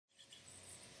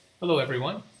Hello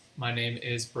everyone, my name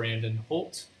is Brandon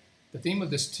Holt. The theme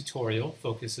of this tutorial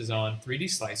focuses on 3D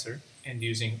Slicer and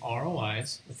using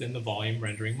ROIs within the volume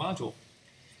rendering module.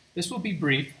 This will be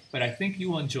brief, but I think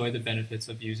you will enjoy the benefits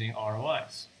of using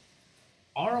ROIs.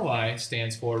 ROI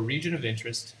stands for Region of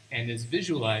Interest and is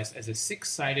visualized as a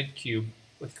six-sided cube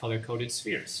with color-coded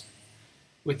spheres.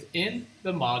 Within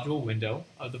the module window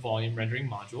of the volume rendering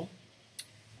module,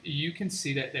 you can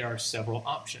see that there are several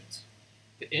options.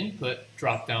 The input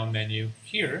drop-down menu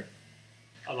here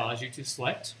allows you to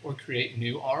select or create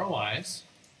new ROIs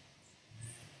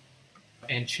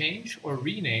and change or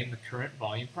rename the current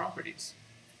volume properties.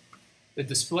 The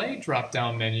display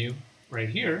drop-down menu right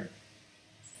here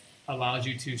allows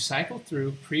you to cycle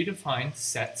through predefined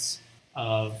sets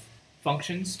of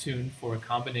functions tuned for a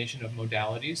combination of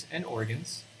modalities and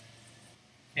organs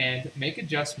and make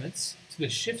adjustments to the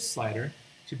shift slider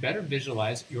to better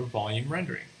visualize your volume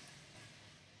rendering.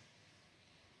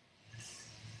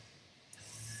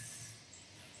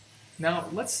 Now,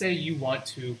 let's say you want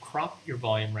to crop your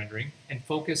volume rendering and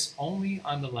focus only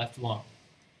on the left lung.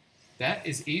 That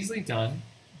is easily done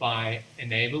by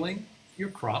enabling your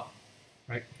crop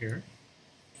right here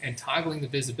and toggling the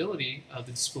visibility of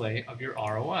the display of your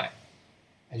ROI.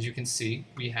 As you can see,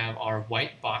 we have our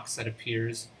white box that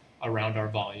appears around our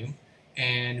volume,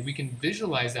 and we can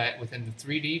visualize that within the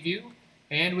 3D view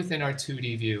and within our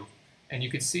 2D view. And you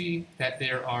can see that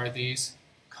there are these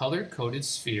color-coded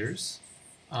spheres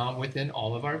within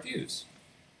all of our views.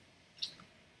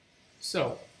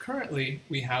 So currently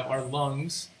we have our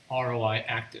lungs ROI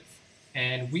active,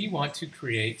 and we want to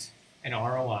create an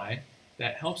ROI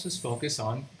that helps us focus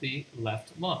on the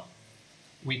left lung.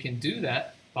 We can do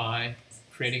that by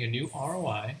creating a new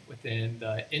ROI within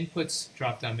the inputs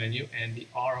drop-down menu and the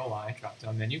ROI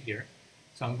drop-down menu here.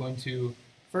 So I'm going to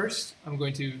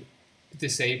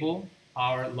disable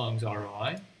our lungs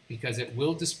ROI because it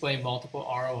will display multiple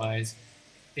ROIs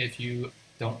if you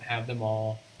don't have them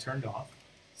all turned off.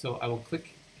 So I will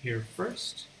click here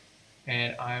first,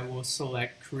 and I will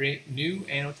select Create New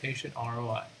Annotation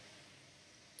Roi.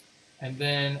 And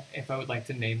then if I would like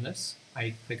to name this,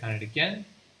 I click on it again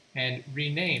and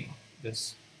rename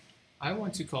this. I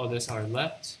want to call this our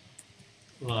left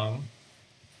lung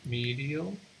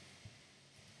medial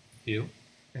view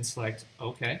and select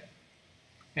OK.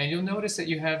 And you'll notice that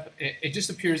you have, it just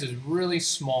appears as really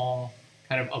small,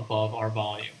 kind of above our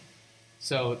volume.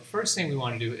 So the first thing we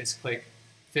want to do is click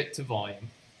Fit to Volume,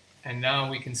 and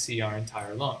now we can see our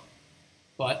entire lung.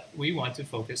 But we want to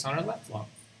focus on our left lung.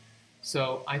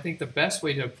 So I think the best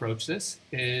way to approach this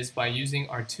is by using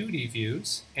our 2D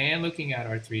views and looking at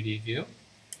our 3D view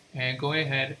and going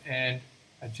ahead and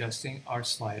adjusting our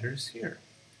sliders here.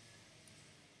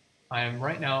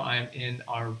 Right now I'm in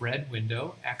our red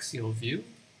window, axial view,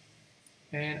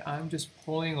 and I'm just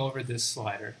pulling over this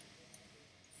slider.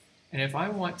 And if I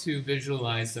want to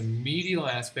visualize the medial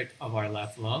aspect of our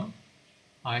left lung,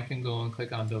 I can go and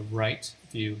click on the right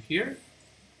view here.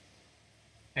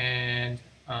 And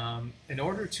in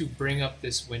order to bring up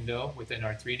this window within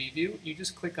our 3D view, you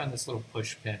just click on this little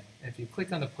push pin. And if you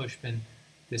click on the push pin,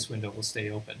 this window will stay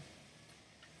open.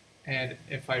 And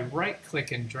if I right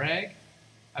click and drag,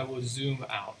 I will zoom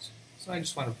out. So I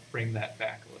just want to bring that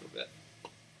back a little bit.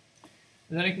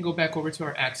 And then I can go back over to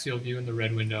our axial view in the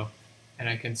red window, and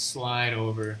I can slide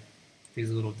over these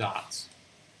little dots.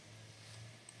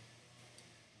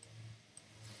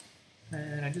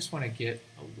 And I just want to get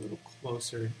a little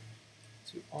closer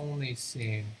to only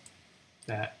seeing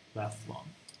that left lung.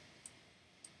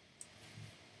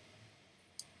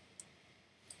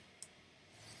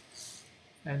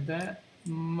 And that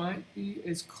might be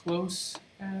as close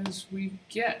as we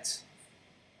get.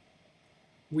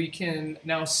 We can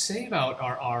now save out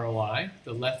our ROI,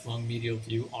 the left lung medial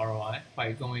view ROI,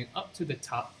 by going up to the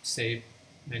top Save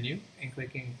menu and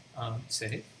clicking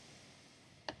Save.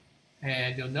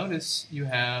 And you'll notice you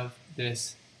have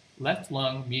this left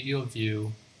lung medial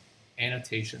view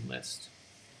annotation list.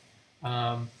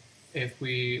 If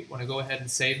we want to go ahead and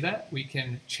save that, we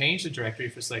can change the directory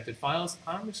for selected files.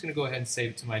 I'm just going to go ahead and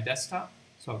save it to my desktop.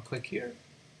 So I'll click here.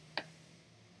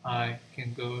 I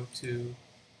can go to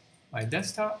my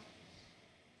desktop,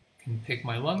 can pick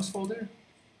my lungs folder,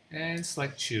 and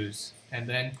select Choose, and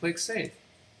then click Save.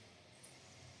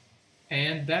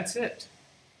 And that's it.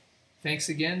 Thanks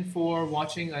again for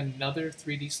watching another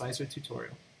 3D Slicer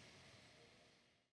tutorial.